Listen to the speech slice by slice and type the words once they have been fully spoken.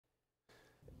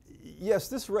Yes,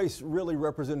 this race really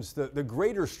represents the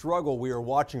greater struggle we are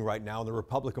watching right now in the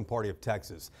Republican Party of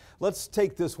Texas. Let's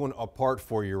take this one apart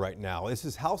for you right now. This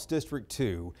is House District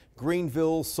 2,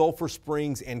 Greenville, Sulphur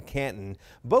Springs, and Canton.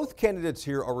 Both candidates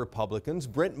here are Republicans,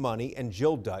 Brent and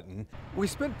Jill Dutton. We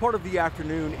spent part of the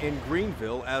afternoon in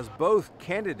Greenville as both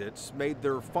candidates made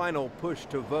their final push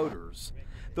to voters.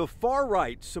 The far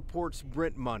right supports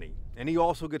Brent, and he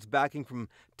also gets backing from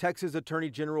Texas Attorney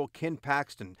General Ken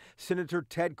Paxton, Senator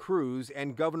Ted Cruz,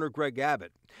 and Governor Greg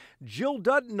Abbott. Jill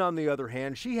Dutton, on the other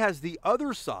hand, she has the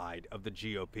other side of the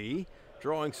GOP,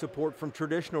 drawing support from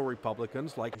traditional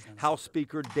Republicans like House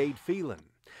Speaker Dade Phelan.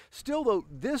 Still, though,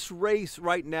 this race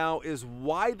right now is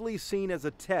widely seen as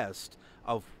a test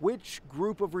of which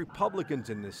group of Republicans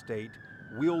in this state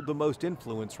wield the most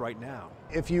influence right now.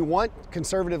 If you want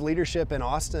conservative leadership in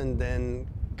Austin, then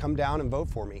come down and vote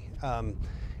for me. I'm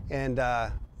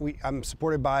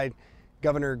supported by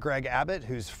Governor Greg Abbott,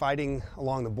 who's fighting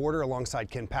along the border alongside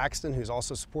Ken Paxton, who's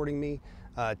also supporting me,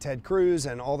 Ted Cruz,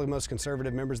 and all the most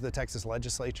conservative members of the Texas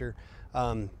legislature.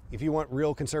 If you want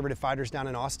real conservative fighters down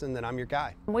in Austin, then I'm your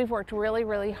guy. We've worked really,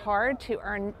 really hard to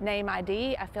earn name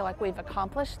ID. I feel like we've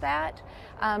accomplished that,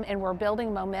 and we're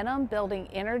building momentum, building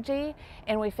energy,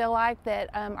 and we feel like that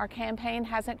our campaign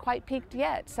hasn't quite peaked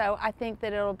yet. So I think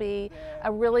that it'll be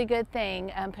a really good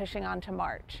thing pushing on to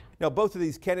March. Now, both of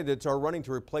these candidates are running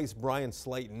to replace Bryan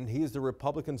Slaton. He is the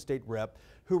Republican state rep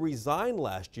who resigned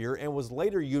last year and was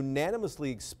later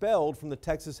unanimously expelled from the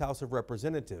Texas House of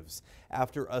Representatives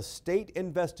after a state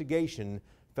investigation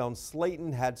found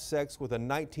Slaton had sex with a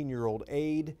 19-year-old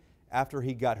aide after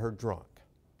he got her drunk.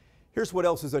 Here's what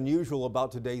else is unusual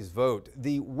about today's vote.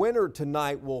 The winner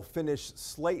tonight will finish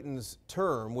Slaton's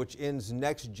term, which ends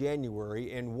next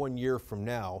January and 1 year from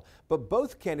now. But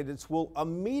both candidates will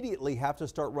immediately have to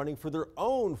start running for their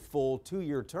own full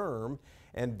 2-year term.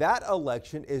 And that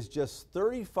election is just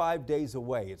 35 days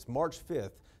away. It's March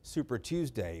 5th, Super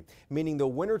Tuesday, meaning the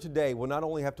winner today will not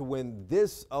only have to win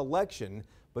this election,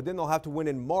 but then they'll have to win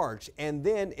in March and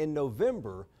then in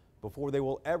November before they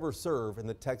will ever serve in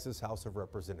the Texas House of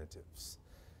Representatives.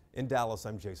 In Dallas,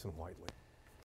 I'm Jason Whiteley.